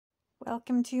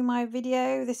Welcome to my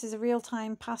video. This is a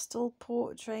real-time pastel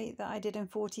portrait that I did in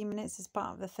 14 minutes as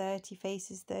part of the 30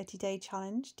 Faces 30-day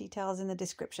challenge. Details in the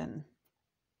description.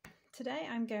 Today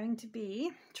I'm going to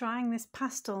be trying this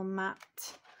pastel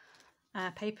matte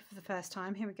paper for the first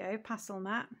time. Here we go, pastel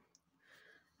matte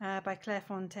by Claire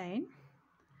Fontaine.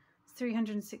 It's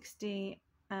 360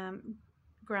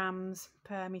 grams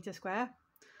per meter square,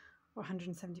 or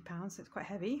 170 pounds, so it's quite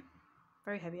heavy.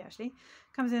 Very heavy actually.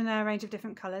 Comes in a range of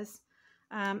different colours.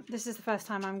 This is the first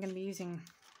time I'm going to be using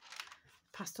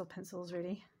pastel pencils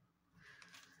really.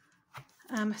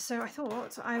 So I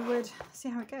thought I would see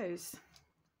how it goes.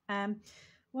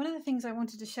 One of the things I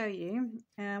wanted to show you,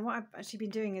 what I've actually been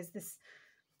doing is this.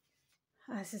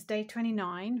 This is day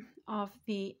 29 of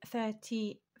the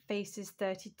 30 Faces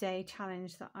 30-day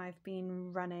challenge that I've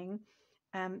been running.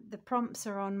 The prompts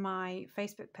are on my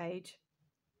Facebook page,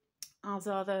 as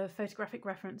are the photographic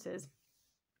references.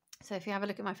 So if you have a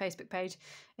look at my Facebook page,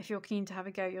 if you're keen to have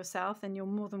a go yourself, then you're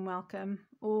more than welcome.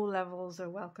 All levels are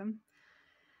welcome.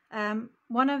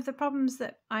 One of the problems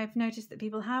that I've noticed that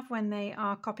people have when they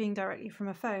are copying directly from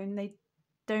a phone, they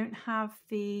don't have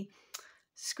the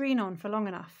screen on for long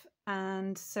enough.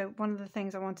 And so one of the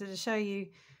things I wanted to show you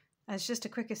as just a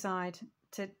quick aside,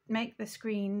 to make the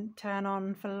screen turn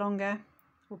on for longer,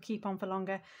 or keep on for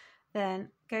longer, then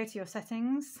go to your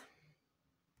settings,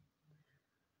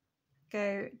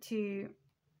 go to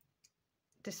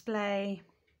display,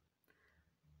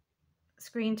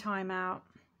 screen timeout,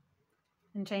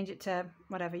 and change it to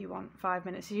whatever you want, 5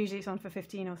 minutes. Usually it's on for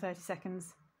 15 or 30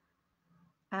 seconds.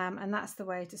 And that's the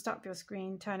way to stop your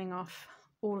screen turning off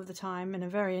all of the time in a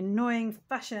very annoying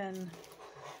fashion.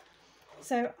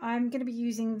 So I'm going to be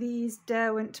using these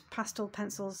Derwent pastel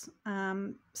pencils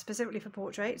specifically for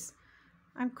portraits.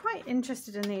 I'm quite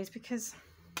interested in these because,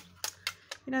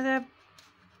 you know, they're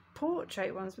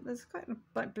portrait ones, but there's quite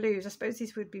like blues. I suppose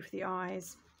these would be for the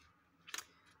eyes.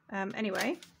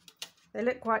 Anyway, they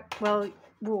look quite well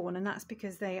worn, and that's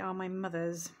because they are my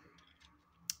mother's.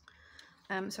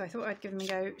 So I thought I'd give them a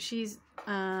go. She's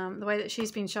the way that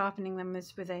she's been sharpening them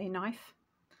is with a knife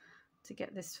to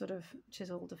get this sort of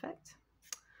chiseled effect.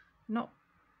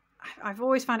 I've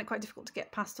always found it quite difficult to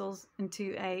get pastels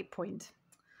into a point.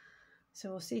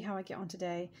 So we'll see how I get on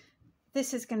today.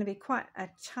 This is going to be quite a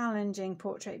challenging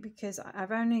portrait because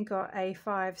I've only got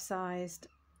A5 sized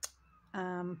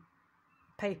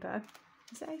paper.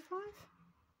 Is it A5?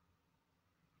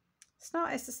 It's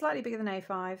not, it's slightly bigger than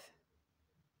A5.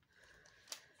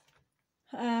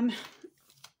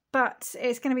 But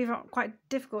it's going to be quite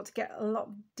difficult to get a lot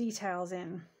of details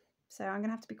in. So I'm going to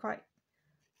have to be quite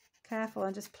careful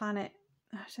and just plan it.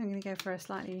 Actually, I'm going to go for a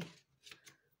slightly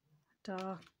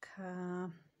darker.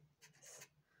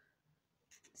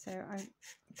 So I'm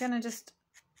going to just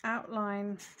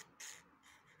outline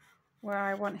where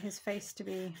I want his face to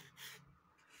be,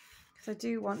 because I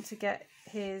do want to get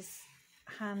his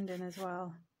hand in as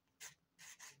well.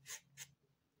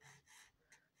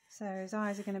 So his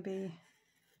eyes are going to be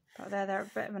about there. They're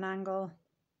at a bit of an angle.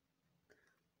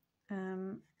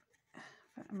 I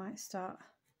might start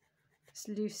just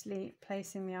loosely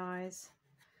placing the eyes.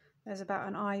 There's about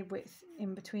an eye width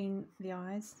in between the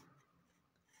eyes.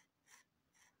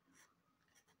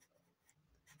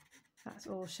 That's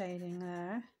all shading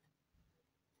there.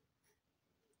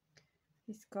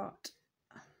 He's got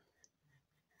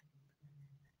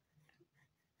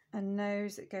a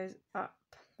nose that goes up,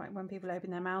 like when people open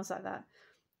their mouths like that.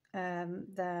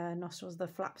 Their nostrils, the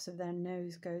flaps of their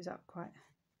nose goes up quite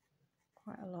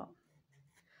a lot.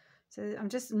 So I'm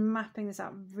just mapping this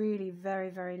out really very,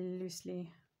 very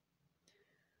loosely,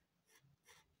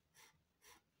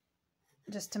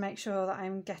 just to make sure that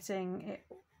I'm getting it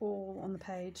all on the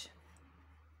page.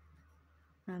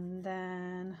 And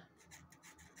then,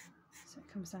 so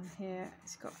it comes down here,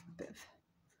 it's got a bit of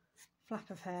flap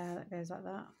of hair that goes like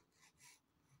that.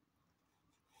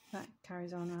 That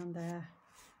carries on around there.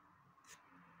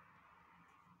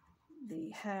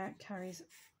 The hair carries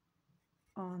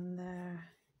on there.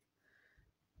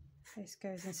 Face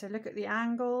goes in. So look at the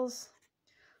angles.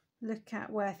 Look at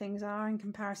where things are in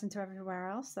comparison to everywhere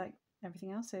else, like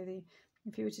everything else. So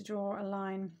if you were to draw a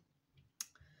line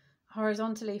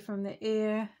horizontally from the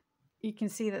ear, you can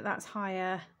see that that's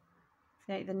higher.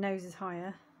 The nose is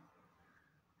higher.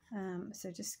 So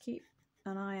just keep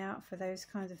an eye out for those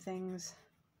kinds of things.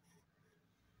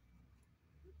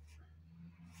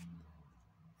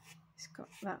 It's got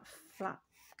that flap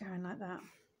going like that.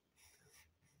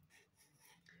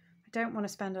 I don't want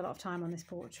to spend a lot of time on this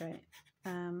portrait.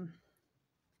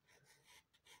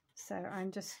 So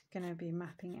I'm just going to be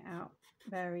mapping it out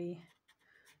very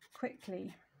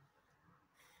quickly.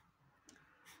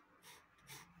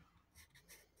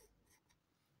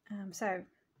 So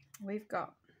we've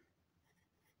got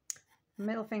a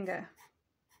middle finger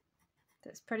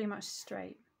that's pretty much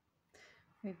straight.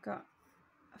 We've got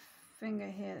a finger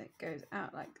here that goes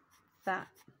out like that.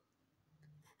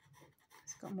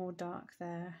 It's got more dark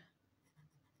there.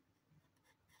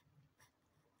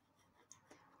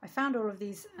 I found all of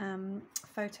these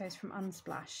photos from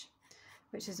Unsplash,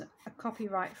 which is a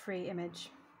copyright-free image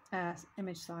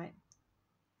site.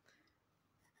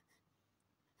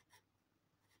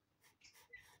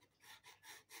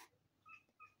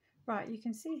 Right, you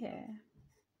can see here.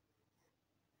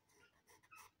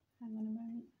 Hang on a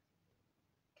moment.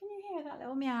 Can you hear that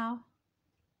little meow?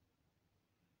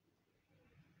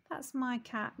 That's my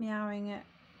cat meowing at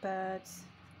birds.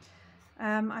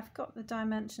 I've got the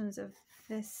dimensions of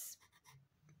this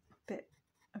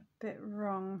a bit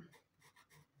wrong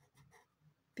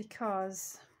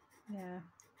because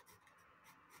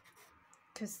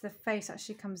the face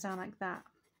actually comes down like that.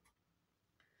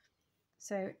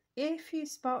 So if you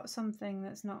spot something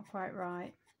that's not quite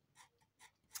right,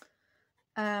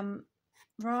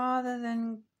 rather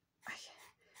than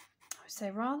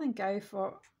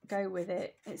go with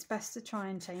it, it's best to try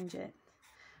and change it,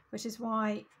 which is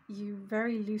why you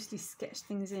very loosely sketch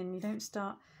things in. You don't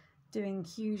start doing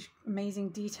huge amazing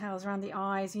details around the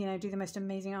eyes, you know, do the most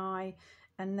amazing eye,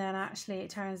 and then actually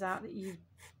it turns out that you've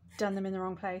done them in the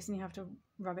wrong place and you have to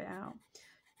rub it out.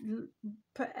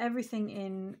 Put everything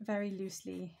in very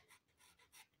loosely,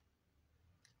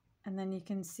 and then you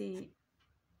can see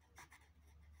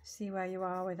where you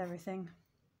are with everything.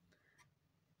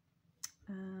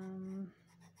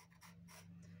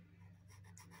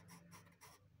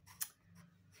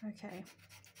 Okay,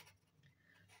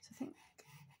 so I think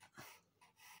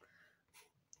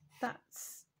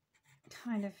that's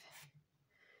kind of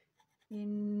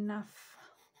enough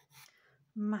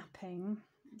mapping.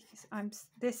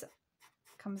 This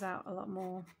comes out a lot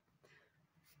more,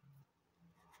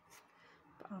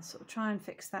 but I'll sort of try and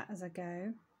fix that as I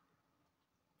go.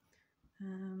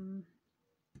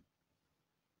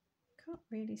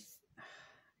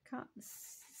 Can't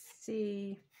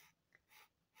see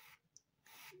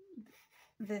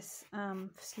this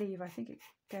sleeve. I think it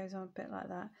goes on a bit like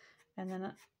that, and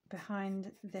then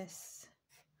behind this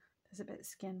there's a bit of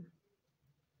skin.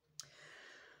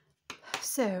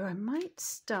 So I might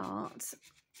start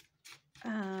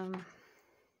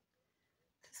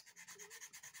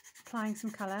applying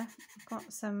some colour. I've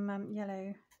got some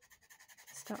yellow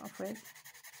to start off with.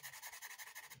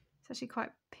 It's actually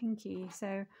quite pinky,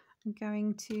 so I'm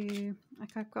going to,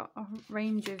 like, I've got a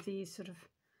range of these sort of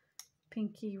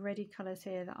pinky reddy colours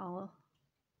here that I'll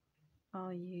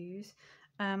use.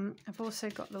 I've also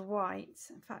got the whites.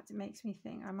 In fact, it makes me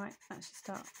think I might actually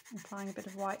start applying a bit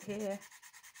of white here.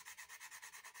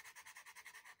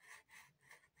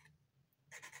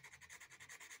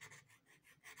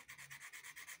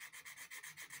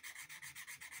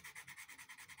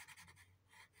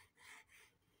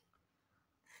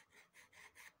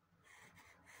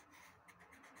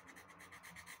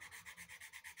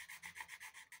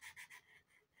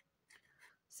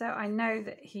 So I know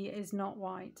that he is not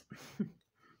white,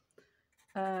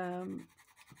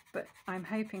 but I'm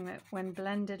hoping that when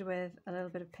blended with a little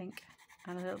bit of pink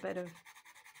and a little bit of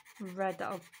red,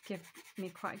 that'll give me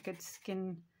quite a good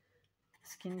skin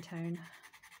tone.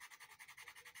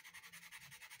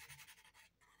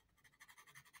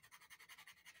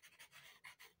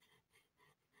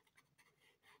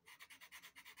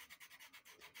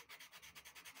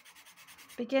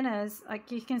 Beginners, like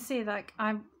you can see, like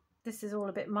this is all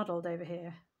a bit muddled over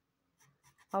here.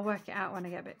 I'll work it out when I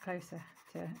get a bit closer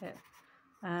to it,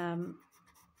 when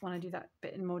I do that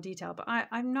bit in more detail. But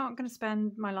I'm not going to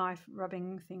spend my life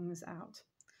rubbing things out.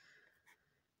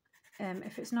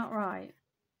 If it's not right,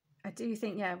 I do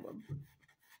think, yeah,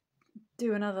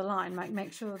 do another line, like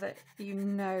make sure that you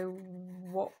know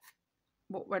what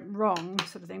went wrong,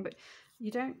 sort of thing. But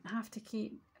you don't have to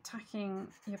keep attacking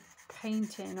your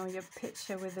painting or your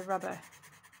picture with the rubber.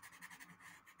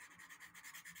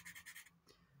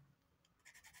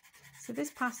 So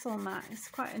this pastel mat is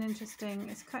quite an interesting.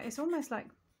 It's almost like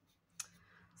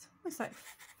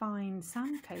fine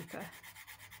sandpaper.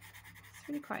 It's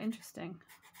really quite interesting.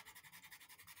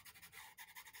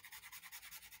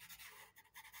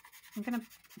 I'm going to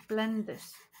blend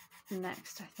this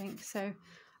next, I think. So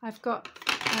I've got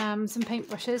some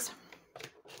paintbrushes,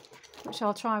 which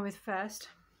I'll try with first.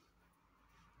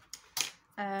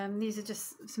 These are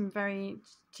just some very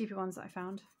cheapy ones that I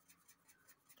found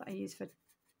that I use for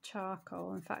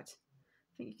charcoal. In fact,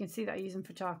 I think you can see that I use them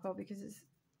for charcoal because it's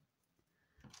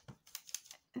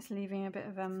leaving a bit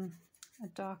of a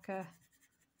darker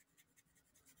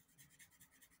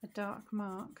a dark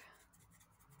mark.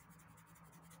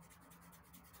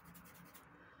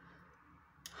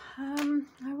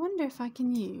 I wonder if I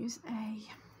can use a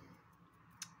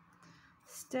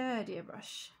sturdier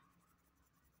brush.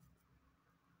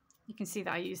 You can see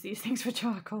that I use these things for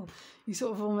charcoal. You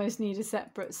sort of almost need a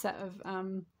separate set of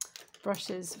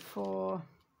brushes for,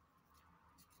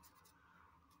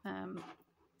 yeah,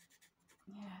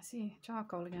 see,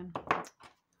 charcoal again. I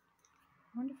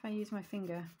wonder if I use my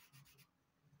finger.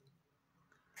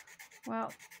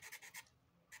 Well,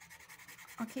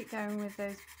 I'll keep going with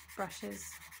those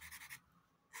brushes.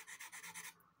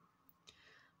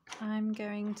 I'm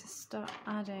going to start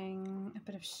adding a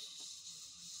bit of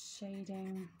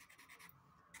shading.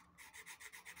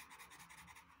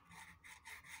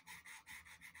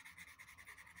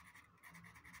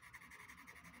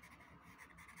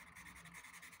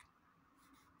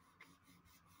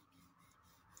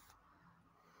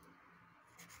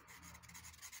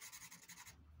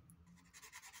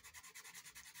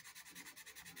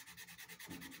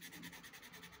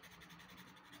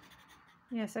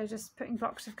 Yeah, so just putting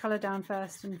blocks of colour down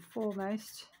first and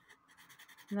foremost,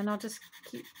 and then I'll just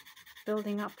keep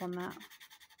building up on that.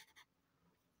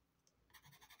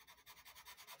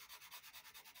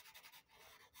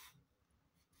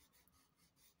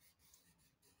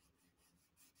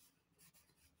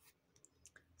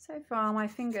 So far my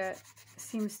finger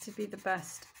seems to be the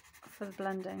best for the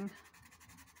blending.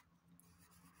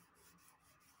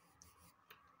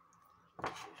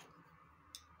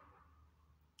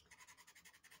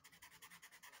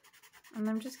 And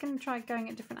I'm just going to try going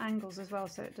at different angles as well,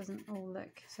 so it doesn't all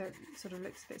look, so it sort of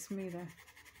looks a bit smoother.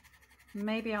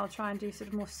 Maybe I'll try and do sort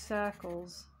of more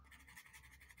circles.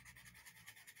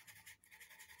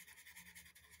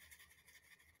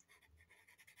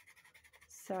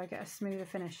 So I get a smoother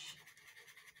finish.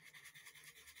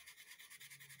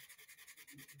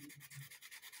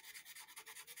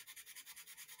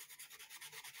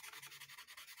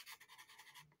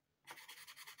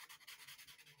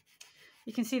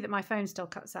 You can see that my phone still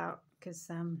cuts out because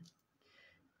yeah,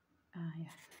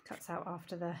 it cuts out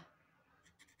after the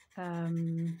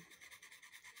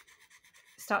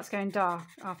starts going dark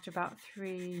after about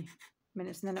 3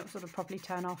 minutes, and then it will sort of probably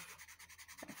turn off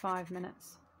at 5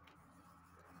 minutes.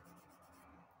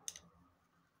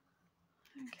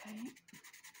 Okay.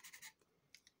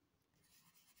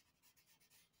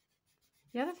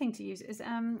 The other thing to use is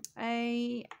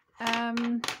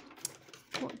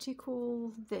what do you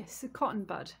call this? A cotton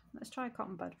bud. Let's try a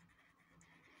cotton bud.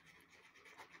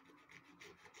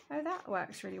 Oh, that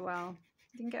works really well.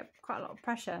 You can get quite a lot of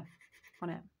pressure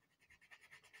on it.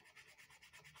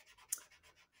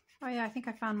 Oh yeah, I think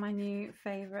I found my new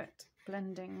favourite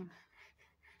blending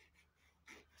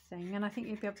thing, and I think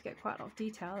you'd be able to get quite a lot of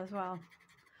detail as well.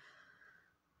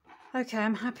 Okay,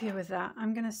 I'm happy with that.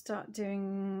 I'm going to start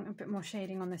doing a bit more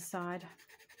shading on this side.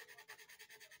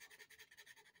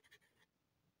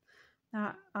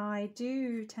 Now, I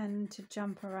do tend to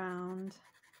jump around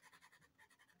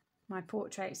my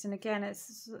portraits, and again,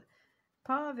 it's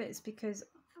part of it's because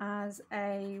as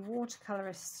a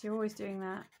watercolorist, you're always doing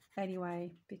that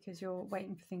anyway because you're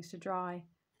waiting for things to dry.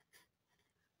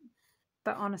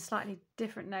 But on a slightly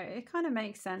different note, it kind of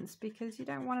makes sense because you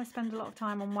don't want to spend a lot of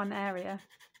time on one area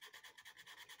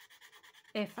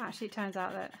if actually it turns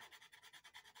out that,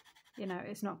 you know,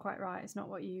 it's not quite right, it's not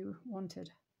what you wanted,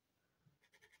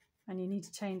 and you need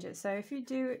to change it. So if you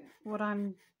do what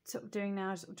I'm sort of doing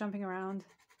now, sort of jumping around,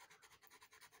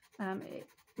 it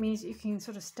means you can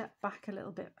sort of step back a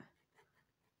little bit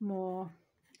more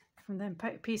from the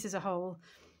piece as a whole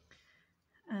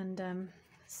and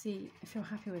see if you're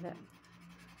happy with it.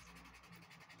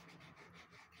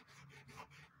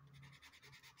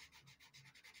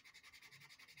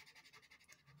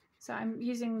 So I'm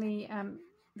using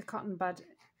the cotton bud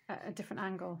at a different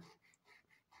angle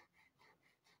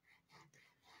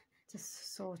to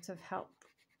sort of help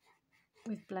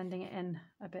with blending it in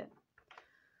a bit.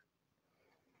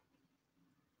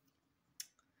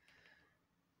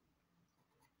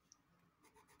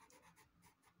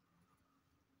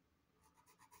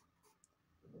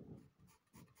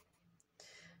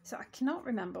 So I cannot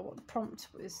remember what the prompt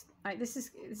was. This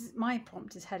is my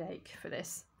prompt is headache for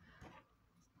this.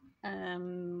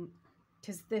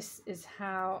 Because this is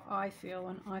how I feel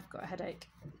when I've got a headache,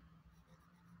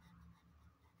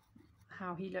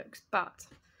 how he looks, but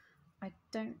I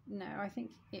don't know. I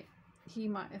think he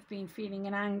might have been feeling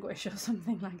an anguish or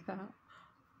something like that.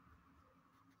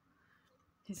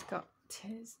 He's got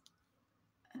tears,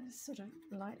 sort of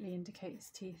lightly indicates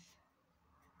teeth.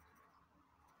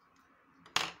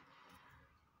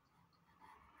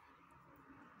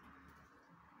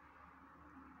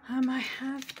 have I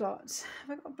got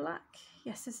black?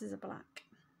 Yes, this is a black.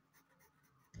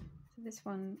 So this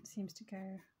one seems to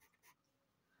go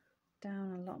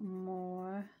down a lot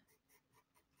more.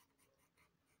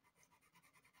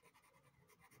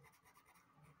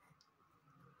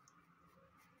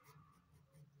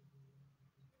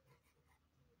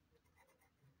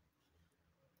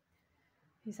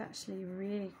 He's actually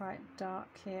really quite dark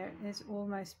here. It is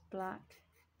almost black.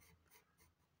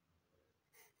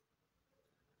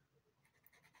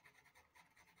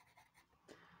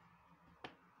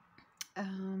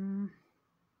 I'm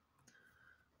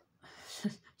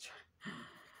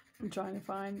trying to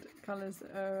find colours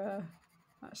that are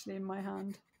actually in my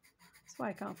hand. That's why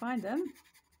I can't find them.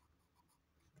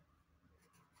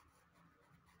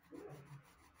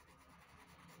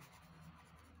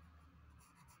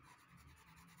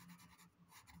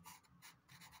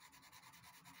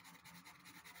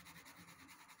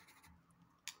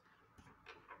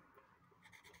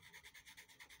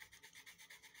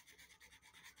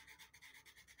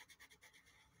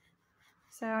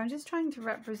 So I'm just trying to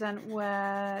represent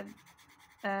where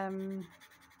the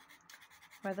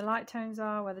light tones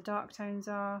are, where the dark tones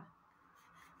are.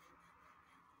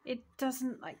 It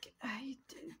doesn't, like, you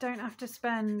don't have to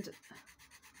spend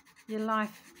your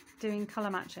life doing colour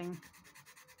matching.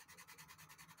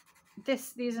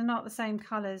 These are not the same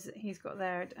colours that he's got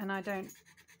there, and I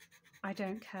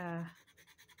don't care.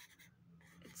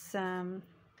 It's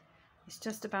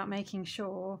just about making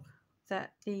sure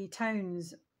that the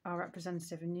tones are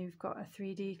representative and you've got a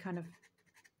 3D kind of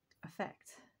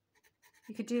effect.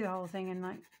 You could do the whole thing in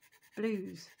like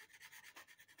blues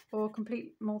or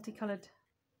complete multicolored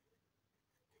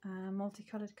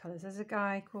colours. There's a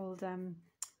guy called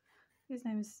his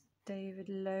name is David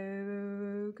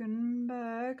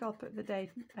Loganberg. I'll put the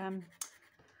date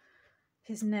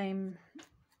his name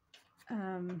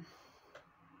I'll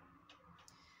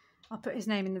put his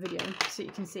name in the video so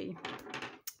you can see.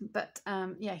 But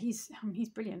yeah, he's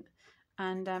brilliant,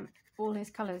 and all his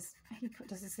colours, he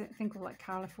does this thing called like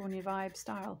California vibe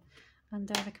style, and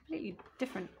they're completely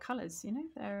different colours, you know.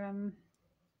 They're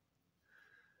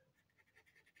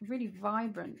really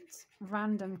vibrant,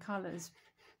 random colours,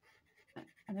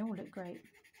 and they all look great.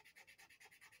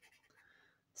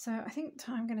 So I think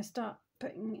I'm going to start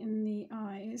putting in the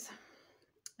eyes.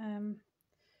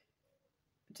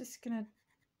 Just going to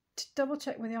double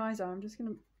check where the eyes are. I'm just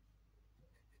going to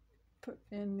put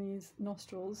in these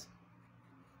nostrils.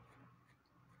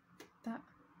 That,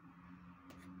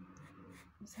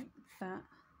 just like that.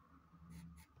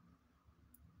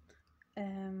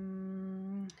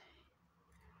 And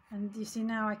you see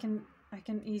now I can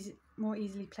more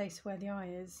easily place where the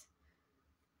eye is.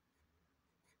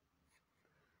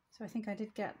 So I think I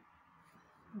did get.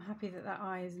 I'm happy that that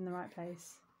eye is in the right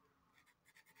place.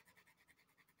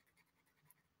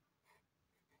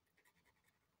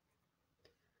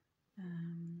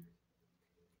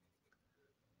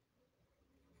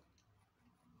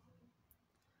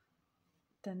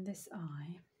 Then this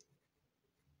eye,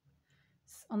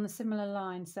 it's on the similar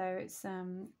line, so it's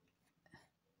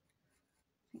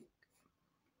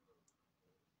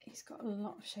he's got a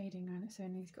lot of shading around it, so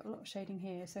he's got a lot of shading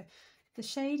here. So the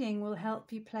shading will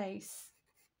help you place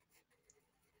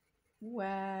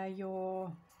where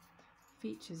your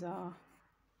features are.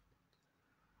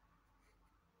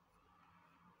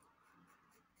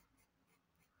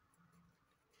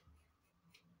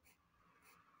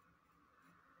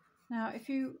 Now, if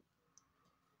you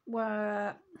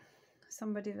were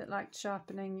somebody that liked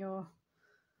sharpening your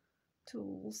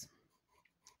tools,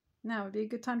 now would be a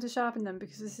good time to sharpen them,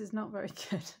 because this is not very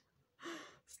good.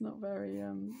 It's not very,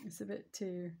 it's a bit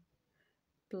too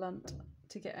blunt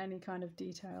to get any kind of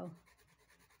detail.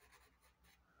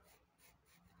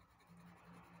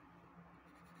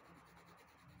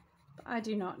 But I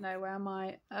do not know where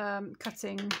my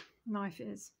cutting knife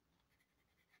is.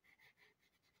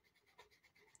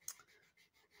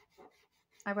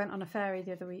 I went on a ferry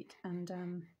the other week, and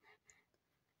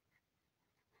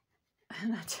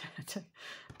I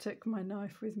took my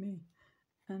knife with me,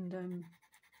 and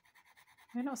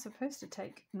we're not supposed to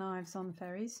take knives on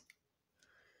ferries.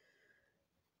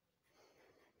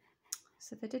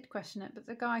 So they did question it, but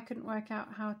the guy couldn't work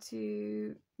out how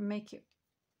to make it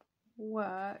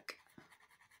work.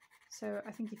 So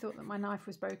I think he thought that my knife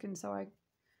was broken, so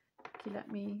he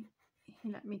let me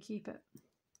keep it.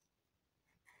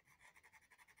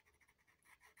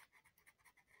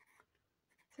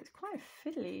 So it's quite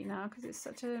fiddly now because it's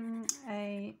such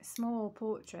a small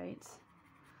portrait.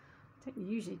 I don't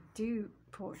usually do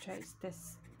portraits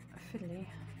this fiddly.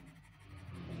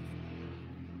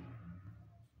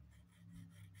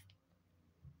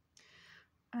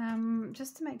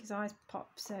 just to make his eyes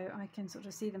pop so I can sort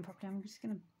of see them properly, I'm just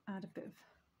going to add a bit of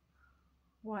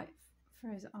white for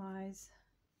his eyes.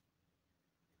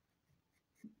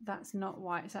 That's not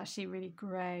white, it's actually really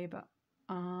grey, but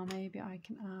maybe I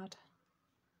can add,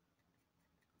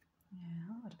 yeah,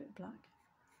 I'll add a bit of black.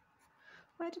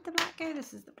 Where did the black go?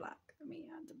 This is the black. Let me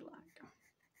add the black.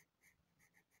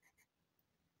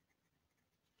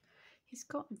 He's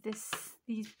got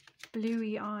these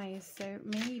bluey eyes, so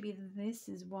maybe this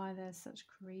is why there's such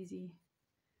crazy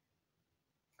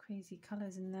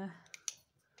colours in the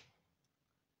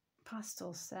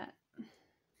pastel set.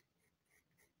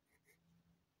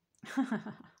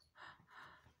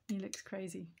 He looks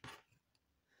crazy.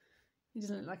 He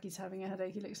doesn't look like he's having a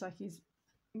headache. He looks like he's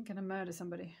going to murder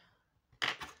somebody.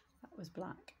 That was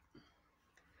black.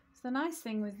 So the nice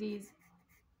thing with these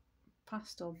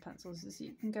pastel pencils is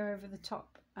you can go over the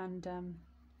top, and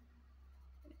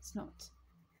it's not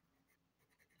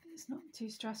too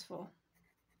stressful.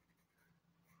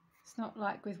 It's not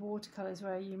like with watercolors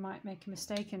where you might make a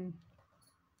mistake and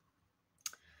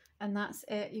that's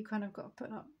it. You kind of got to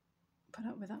put up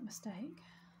with that mistake.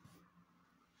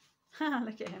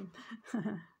 Look at him.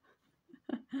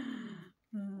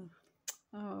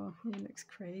 Oh, he looks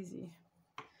crazy.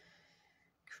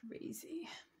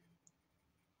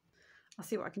 I'll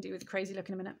see what I can do with the crazy look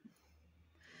in a minute.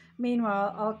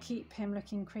 Meanwhile, I'll keep him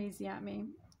looking crazy at me.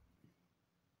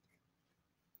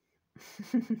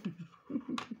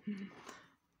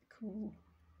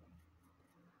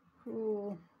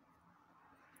 Cool.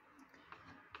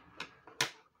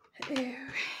 Okay.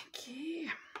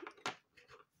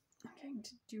 I'm going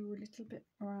to do a little bit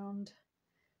around.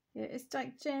 Yeah, it's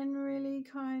like generally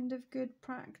kind of good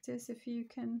practice if you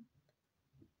can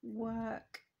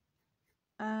work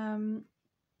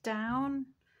down,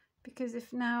 because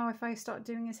if I start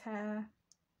doing his hair,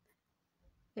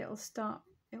 it'll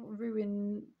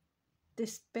ruin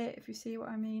this bit, if you see what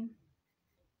I mean.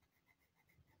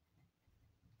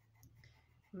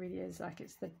 It really is like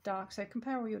it's the dark. So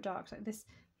compare all your darks, like this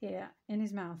here in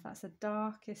his mouth, that's the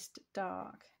darkest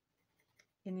dark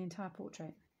in the entire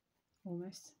portrait,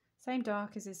 almost same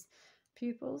dark as his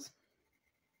pupils.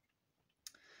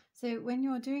 So when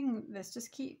you're doing this,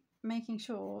 just keep making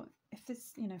sure, if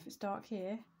it's dark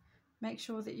here, make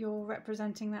sure that you're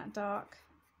representing that dark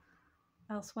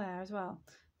elsewhere as well.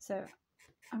 So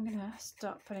I'm going to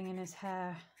start putting in his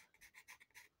hair.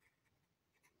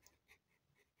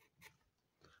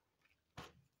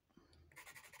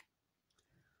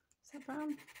 Is that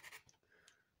brown?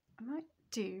 I might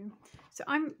do. So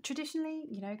I'm traditionally,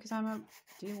 because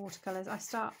do watercolors, I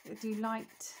do light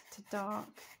to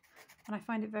dark, and I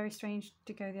find it very strange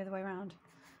to go the other way around.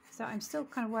 So I'm still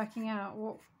kind of working out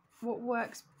what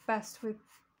works best with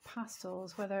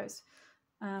pastels, whether it's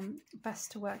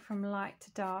best to work from light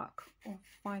to dark or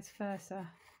vice versa.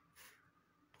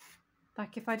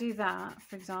 Like if I do that,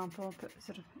 for example, but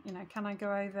sort of, can I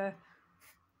go over?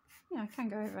 Yeah, I can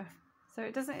go over. So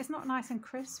it's not nice and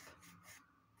crisp.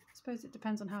 I suppose it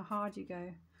depends on how hard you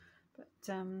go, but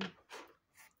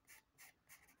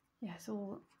yeah, it's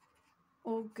all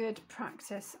good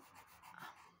practice.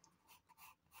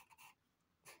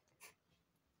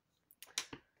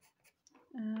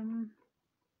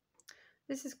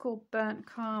 This is called Burnt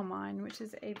Carmine, which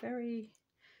is a very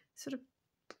sort of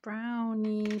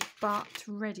browny but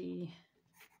ready.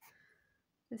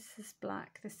 This is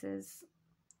black, this is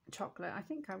chocolate. I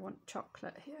think I want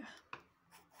chocolate here.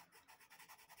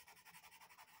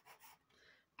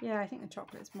 Yeah, I think the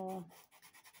chocolate is more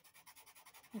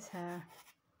his hair.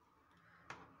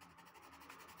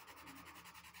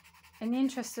 In the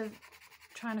interest of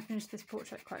trying to finish this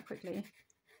portrait quite quickly,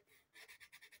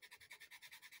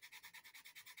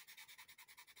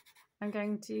 I'm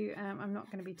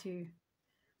not going to be too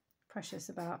precious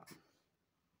about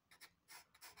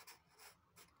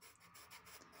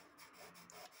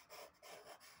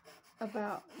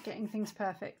getting things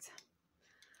perfect.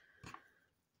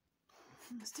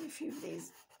 Let's do a few of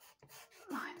these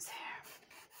lines here.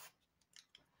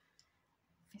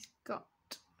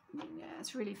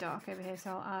 It's really dark over here,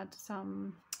 so I'll add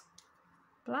some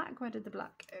black. Where did the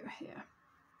black go? Here.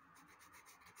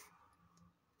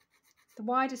 The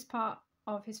widest part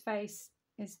of his face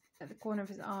is at the corner of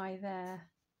his eye there.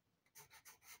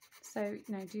 So,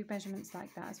 do measurements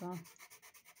like that as well.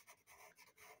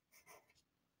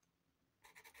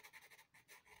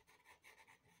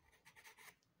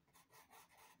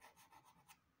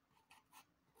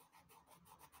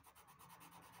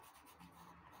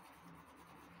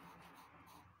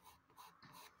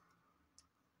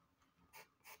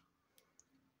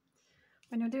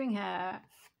 When you're doing hair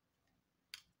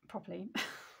properly,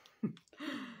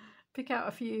 pick out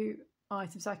a few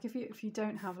items. Like if you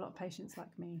don't have a lot of patience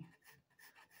like me,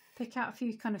 pick out a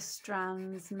few kind of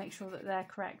strands and make sure that they're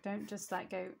correct. Don't just like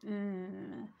go,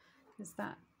 because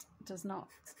that does not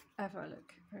ever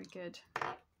look very good.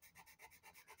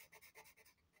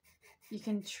 You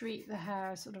can treat the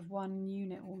hair as sort of one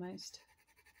unit almost.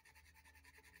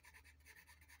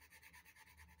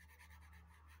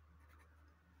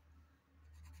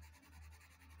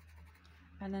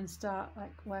 And then start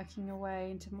like working your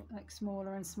way into like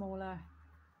smaller and smaller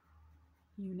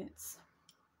units.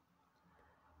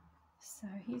 So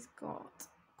he's got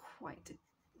quite a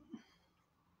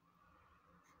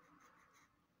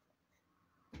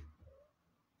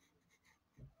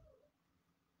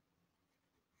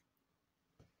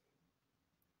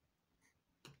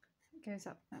it goes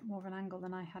up at more of an angle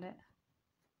than I had it.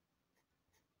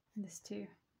 And this too.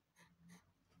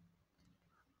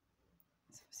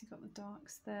 It's obviously got the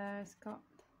darks there, it's got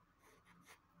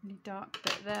a really dark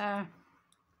bit there.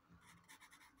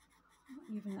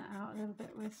 I'll even that out a little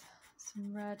bit with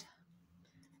some red.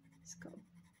 It's got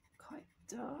quite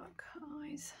dark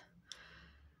eyes.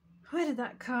 Where did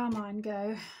that carmine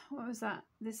go? What was that?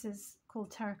 This is called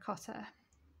terracotta.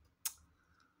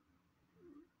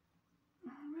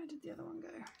 Where did the other one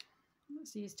go?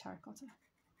 Let's use terracotta.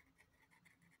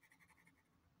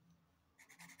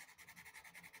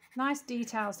 Nice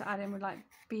details to add in would like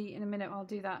be in a minute. I'll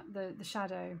do that, the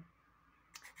shadow.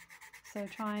 So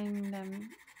try and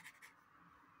it's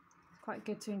quite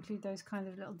good to include those kind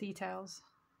of little details.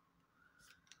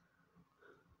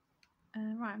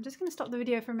 Right, I'm just going to stop the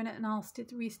video for a minute and I'll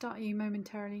restart you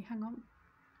momentarily. Hang on.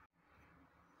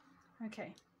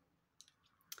 Okay.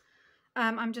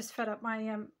 I'm just fed up.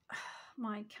 My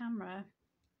my camera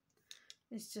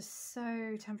is just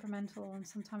so temperamental, and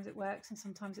sometimes it works and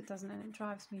sometimes it doesn't, and it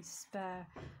drives me spare.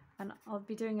 And I'll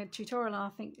be doing a tutorial, and I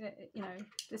think you know,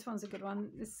 this one's a good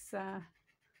one. This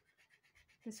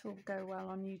will go well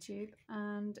on YouTube,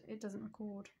 and it doesn't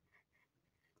record.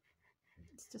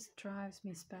 It just drives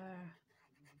me spare.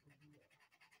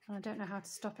 And I don't know how to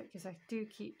stop it because I do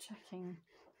keep checking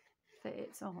that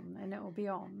it's on, and it will be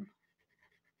on.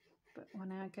 But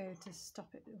when I go to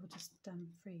stop it, it will just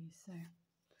freeze. So.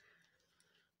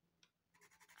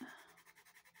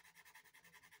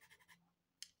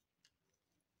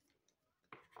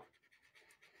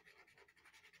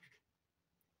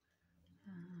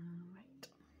 Right.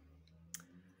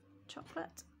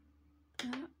 Chocolate.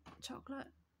 Chocolate.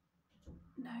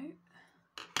 No.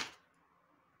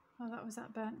 Oh, that was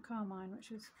that burnt carmine,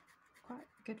 which was quite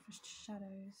good for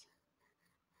shadows.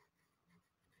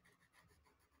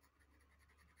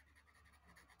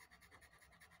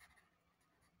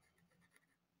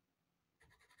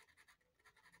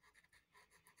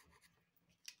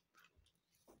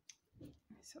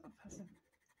 It sort of has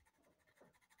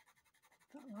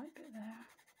that light bit there.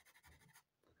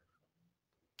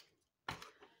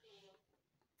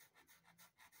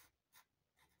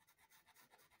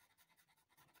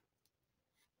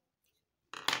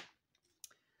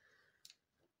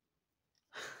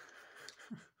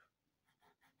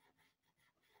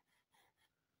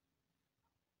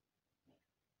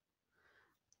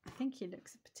 I think he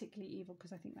looks particularly evil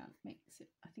because I think that makes it,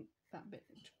 I think that bit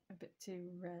a bit too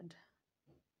red.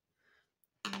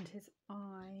 And his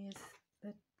eyes,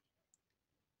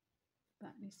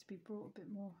 that needs to be brought a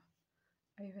bit more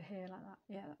over here like that.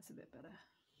 Yeah, that's a bit better.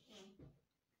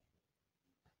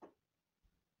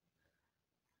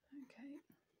 Okay.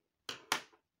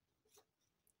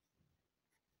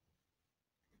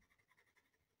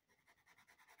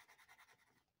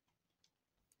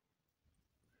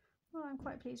 Well, I'm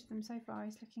quite pleased with him so far.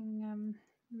 He's looking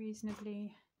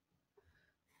reasonably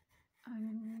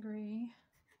angry.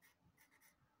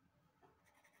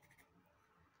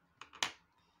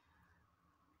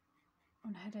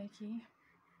 On headachy.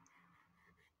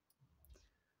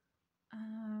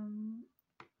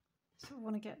 So I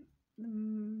want to get the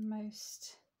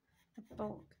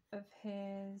bulk of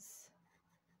his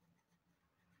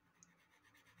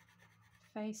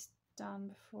face done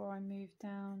before I move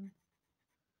down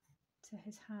to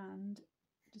his hand,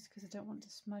 just because I don't want to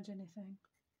smudge anything.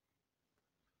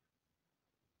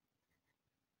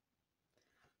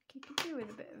 He could do with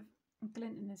a bit of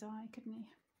glint in his eye, couldn't he?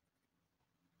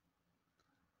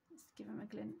 Let's give him a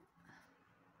glint.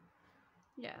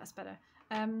 Yeah, that's better.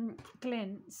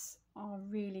 Glints are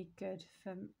really good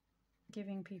for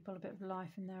giving people a bit of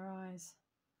life in their eyes.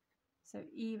 So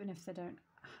even if they don't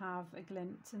have a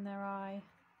glint in their eye,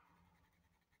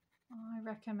 I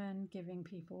recommend giving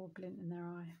people a glint in their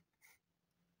eye.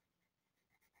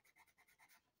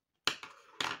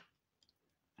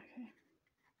 Okay.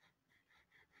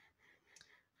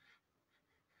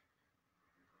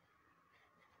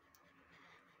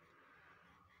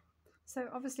 So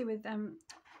obviously with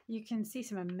you can see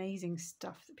some amazing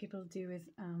stuff that people do with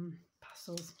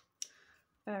pastels.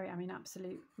 Very, I mean,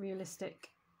 absolute realistic.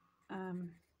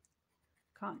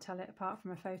 Can't tell it apart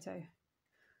from a photo.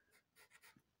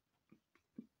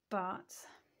 But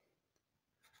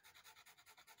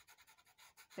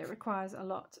it requires a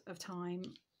lot of time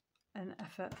and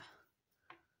effort,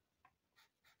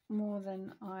 more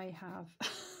than I have.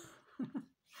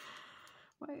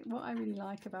 What I really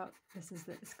like about this is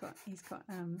that he's got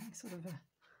sort of a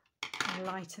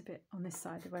lighter bit on this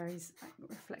side where he's like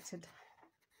reflected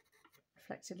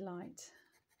light.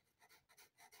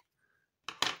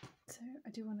 So I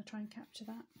do want to try and capture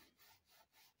that.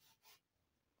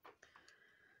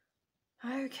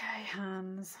 Okay,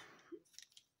 hands.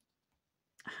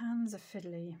 Hands are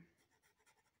fiddly.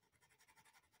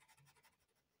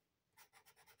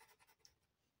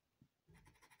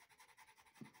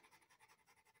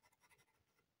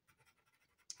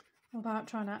 What about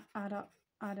trying to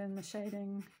add in the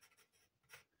shading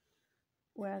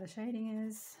where the shading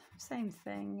is? Same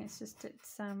thing. It's just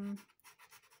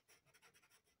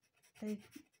they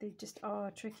just are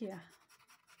trickier.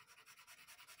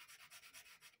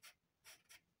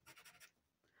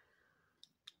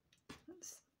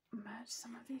 Let's merge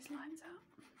some of these lines out.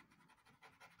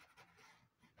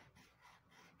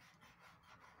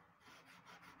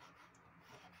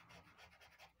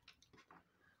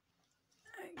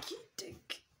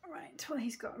 Right, well,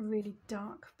 he's got a really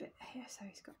dark bit here, so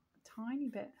he's got a tiny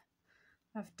bit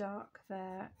of dark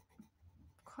there,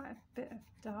 quite a bit of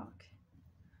dark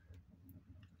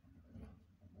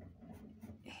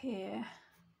here.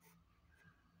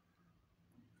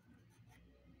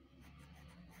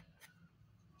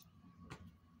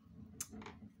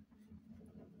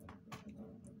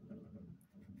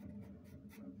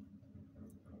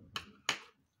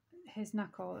 His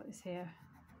knuckle is here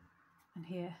and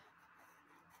here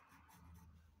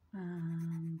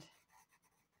and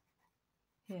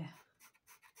here.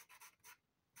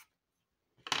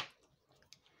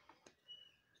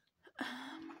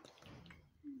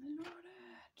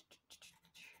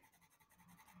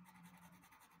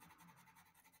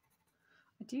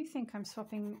 I do think I'm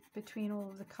swapping between all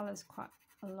of the colours quite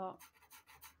a lot.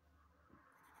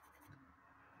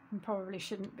 And probably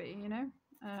shouldn't be, you know.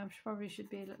 Probably should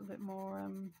be a little bit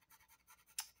more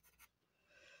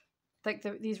like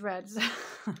these reds.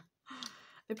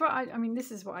 I mean,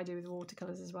 this is what I do with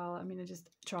watercolours as well. I mean, I just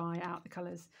try out the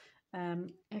colours.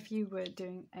 If you were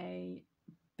doing a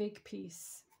big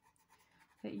piece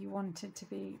that you wanted to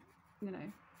be, you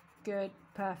know, good,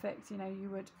 perfect, you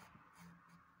know,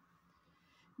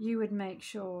 you would make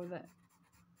sure that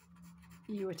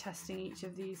you were testing each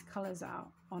of these colours out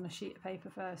on a sheet of paper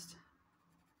first.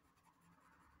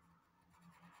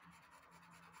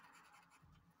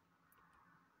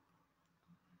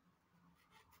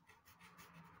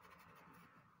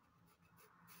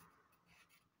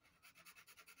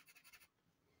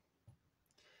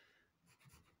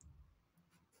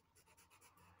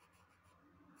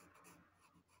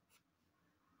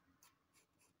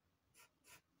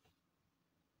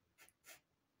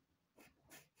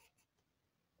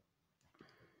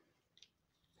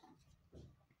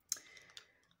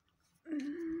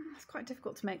 It's quite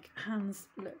difficult to make hands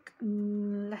look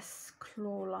less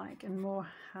claw-like and more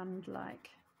hand-like.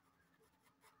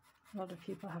 A lot of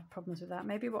people have problems with that.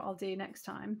 Maybe what I'll do next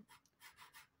time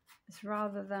is,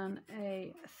 rather than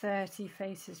a 30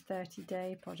 faces 30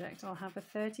 day project, I'll have a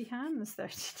 30 hands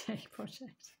 30 day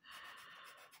project,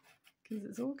 because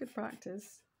it's all good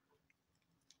practice.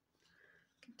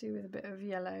 Could do with a bit of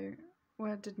yellow.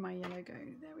 Where did my yellow go?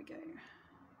 There we go.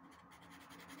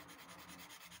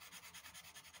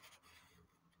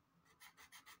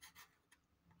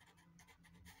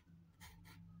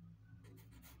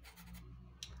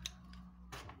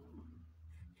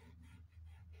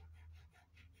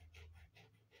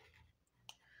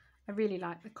 I really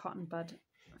like the cotton bud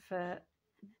for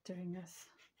doing this.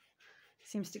 It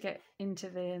seems to get into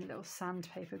the little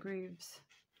sandpaper grooves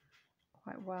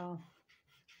quite well.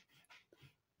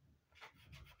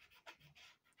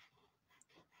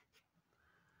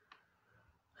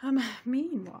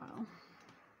 Meanwhile,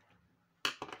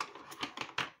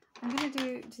 I'm going to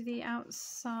do to the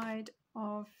outside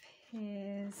of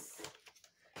his.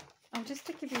 Just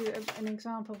to give you an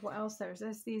example of what else there is,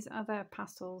 there's these other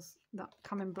pastels that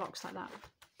come in blocks like that.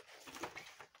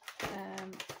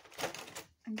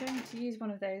 I'm going to use one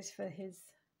of those for his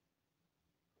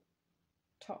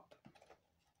top.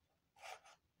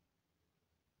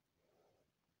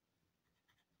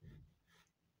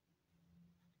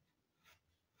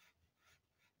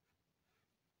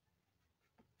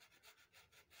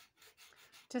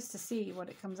 just to see what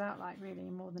it comes out like, really,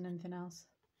 more than anything else.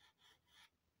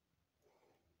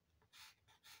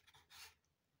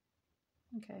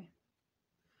 Okay.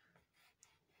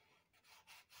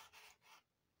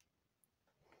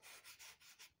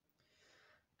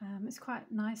 It's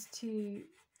quite nice to,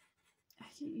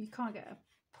 you can't get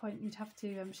a point, you'd have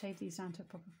to shave these down to a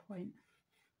proper point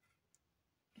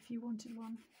if you wanted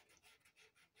one.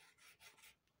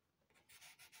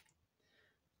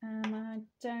 I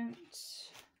don't,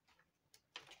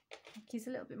 he's a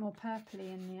little bit more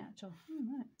purpley in the actual,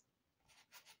 right.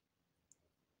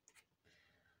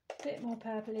 A bit more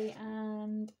purpley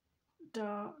and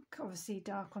dark, obviously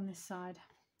dark on this side.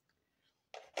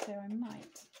 So I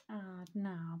might add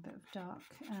now a bit of dark,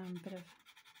 bit of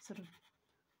sort of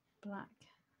black.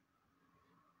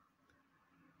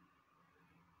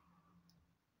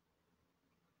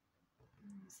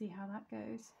 See how that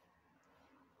goes.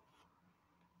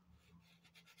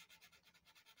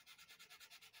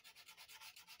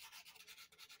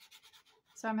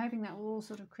 So I'm hoping that will all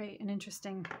sort of create an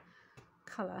interesting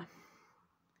colour.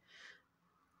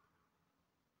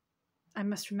 I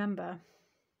must remember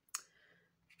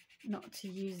not to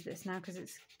use this now because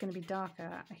it's going to be darker.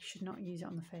 I should not use it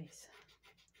on the face.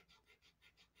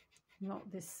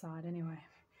 Not this side anyway.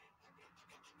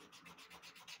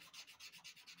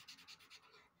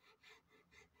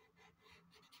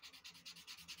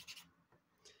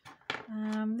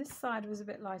 This side was a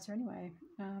bit lighter anyway,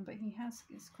 but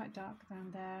it's quite dark down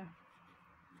there.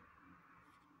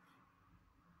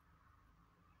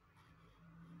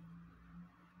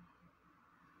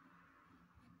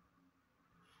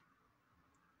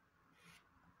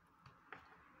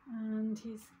 And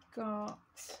he's got,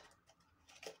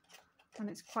 and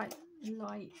it's quite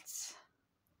light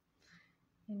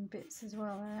in bits as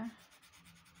well there.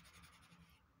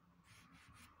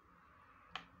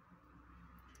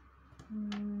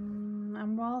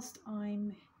 And whilst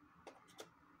I'm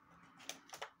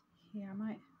here, I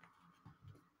might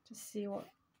just see what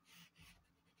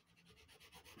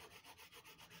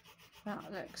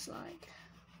that looks like.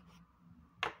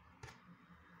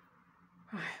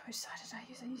 Right, which side did I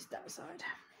use? I used that side.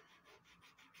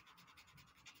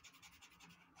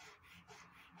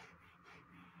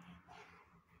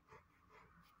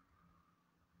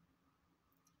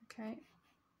 Okay.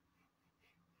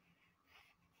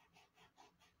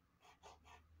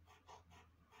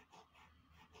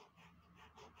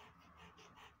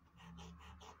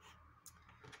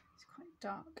 It's quite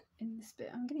dark in this bit.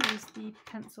 I'm going to use the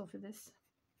pencil for this.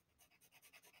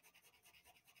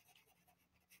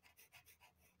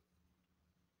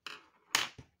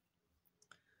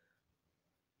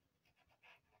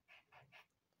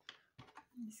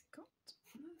 He's got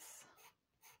this.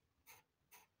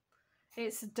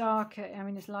 It's darker, I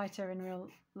mean it's lighter in real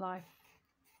life,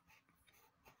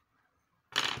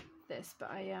 this,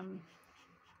 but I am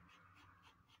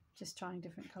just trying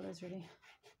different colours really.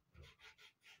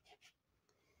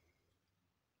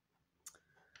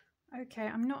 Okay,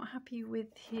 I'm not happy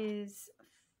with his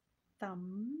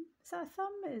thumb. Is that a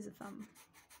thumb? It is a thumb.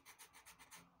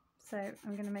 So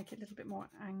I'm going to make it a little bit more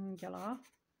angular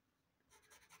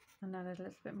and add a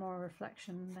little bit more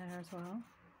reflection there as well.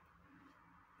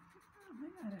 I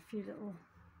might add a few little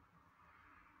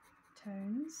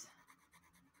tones.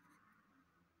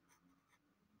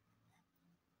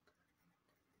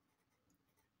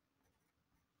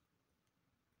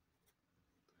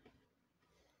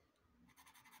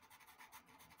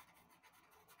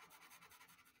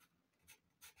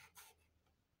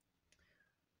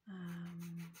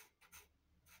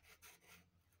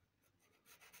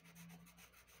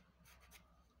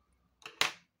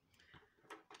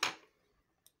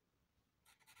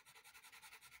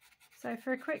 So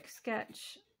for a quick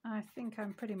sketch, I think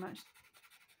I'm pretty much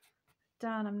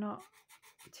done. I'm not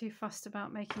too fussed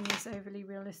about making this overly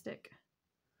realistic.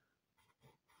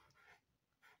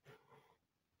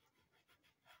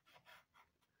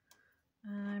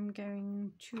 I'm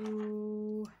going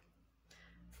to,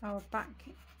 I'll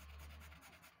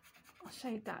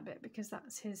shade that bit because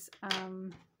that's his,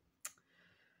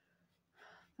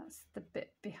 that's the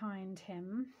bit behind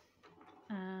him.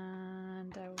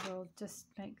 And I will just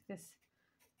make this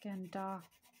again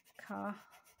darker.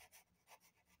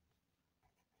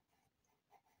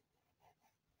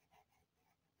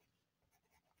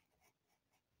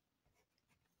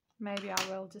 Maybe I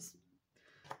will just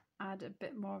add a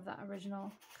bit more of that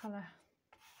original colour.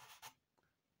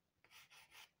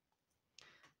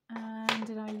 And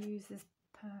did I use this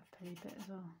purpley bit as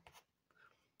well?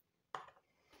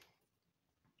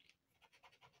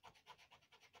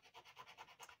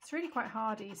 It's really quite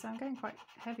hardy, so I'm going quite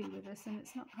heavy with this and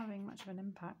it's not having much of an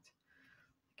impact.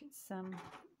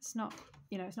 it's not,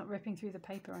 you know, it's not ripping through the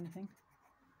paper or anything.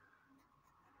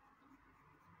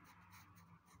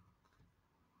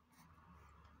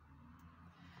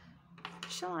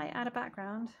 Shall I add a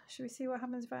background? Should we see what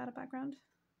happens if I add a background?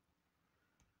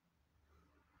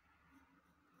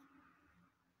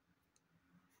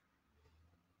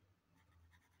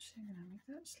 Actually, I'm going to make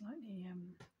that slightly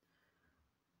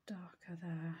darker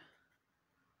there.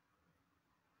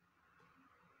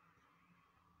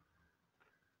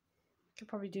 Could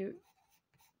probably do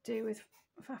with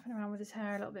faffing around with his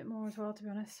hair a little bit more as well, to be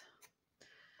honest.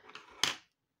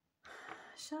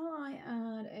 Shall I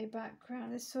add a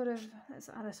background? Let's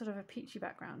add a sort of a peachy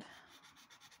background.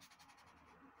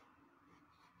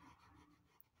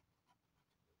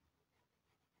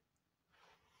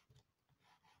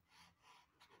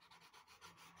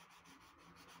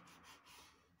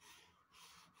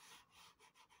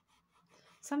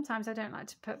 Sometimes I don't like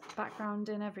to put background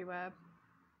in everywhere.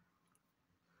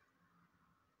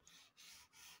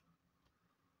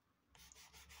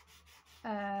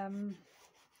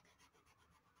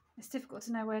 It's difficult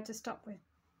to know where to stop with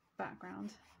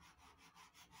background.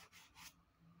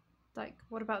 Like,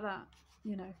 what about that?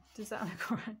 You know, does that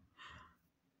look alright?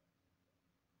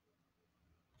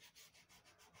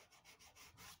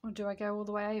 Or do I go all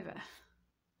the way over?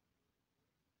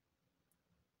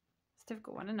 It's a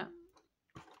difficult one, isn't it?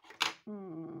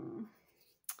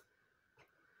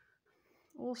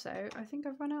 Also, I think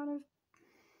I've run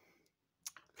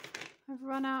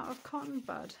out of cotton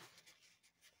bud.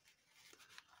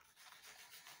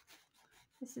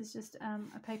 This is just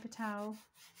a paper towel.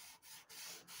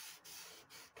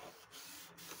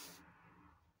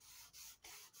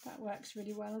 That works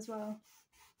really well as well.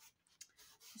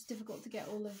 It's difficult to get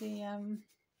all of the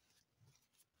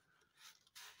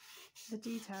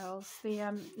details.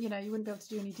 You know, you wouldn't be able to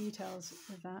do any details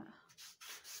with that.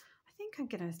 I think I'm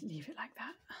gonna leave it like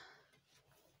that.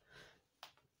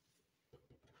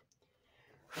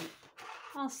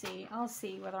 I'll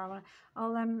see whether I want to.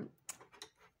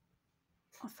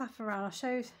 I'll faff around. I'll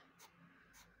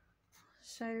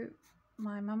show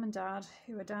my mum and dad,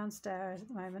 who are downstairs at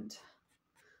the moment,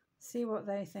 see what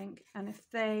they think, and if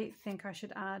they think I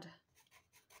should add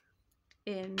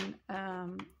in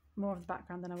more of the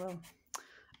background, then I will.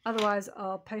 Otherwise,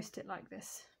 I'll post it like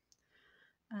this.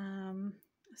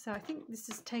 So I think this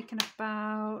has taken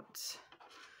about,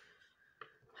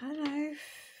 I don't know,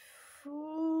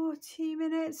 40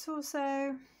 minutes or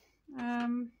so.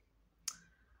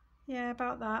 Yeah,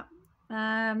 about that.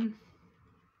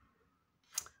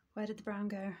 Where did the brown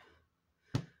go?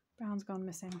 Brown's gone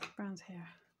missing. Brown's here.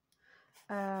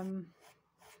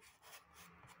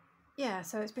 Yeah,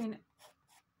 so it's been,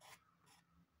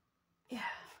 yeah,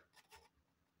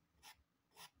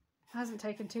 it hasn't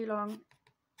taken too long.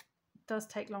 It does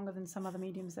take longer than some other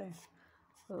mediums though,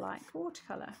 like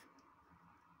watercolour.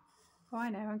 Oh, I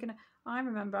know, I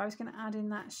remember I was gonna add in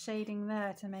that shading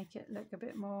there to make it look a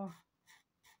bit more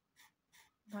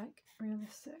like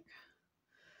realistic.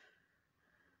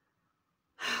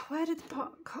 Where did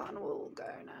the cotton wool go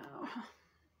now?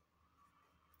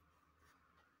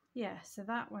 Yeah, so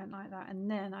that went like that,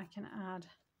 and then I can add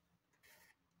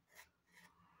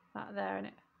that there, and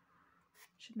it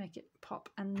should make it pop.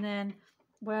 And then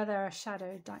where there are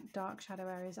shadowed, like dark shadow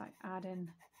areas, I add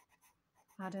in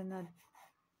the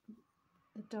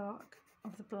dark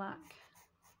of the black.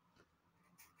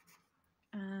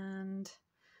 And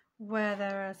where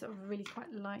there are sort of really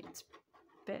quite light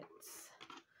bits,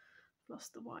 I've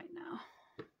lost the white now.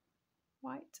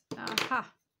 White, aha! I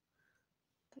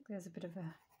think there's a bit of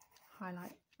a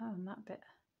highlight on that bit.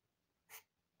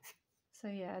 So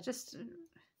yeah, just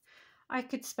I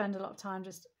could spend a lot of time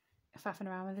just faffing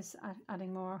around with this,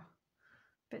 adding more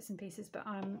bits and pieces, but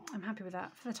I'm happy with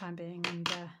that for the time being. And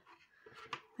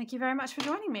thank you very much for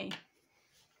joining me.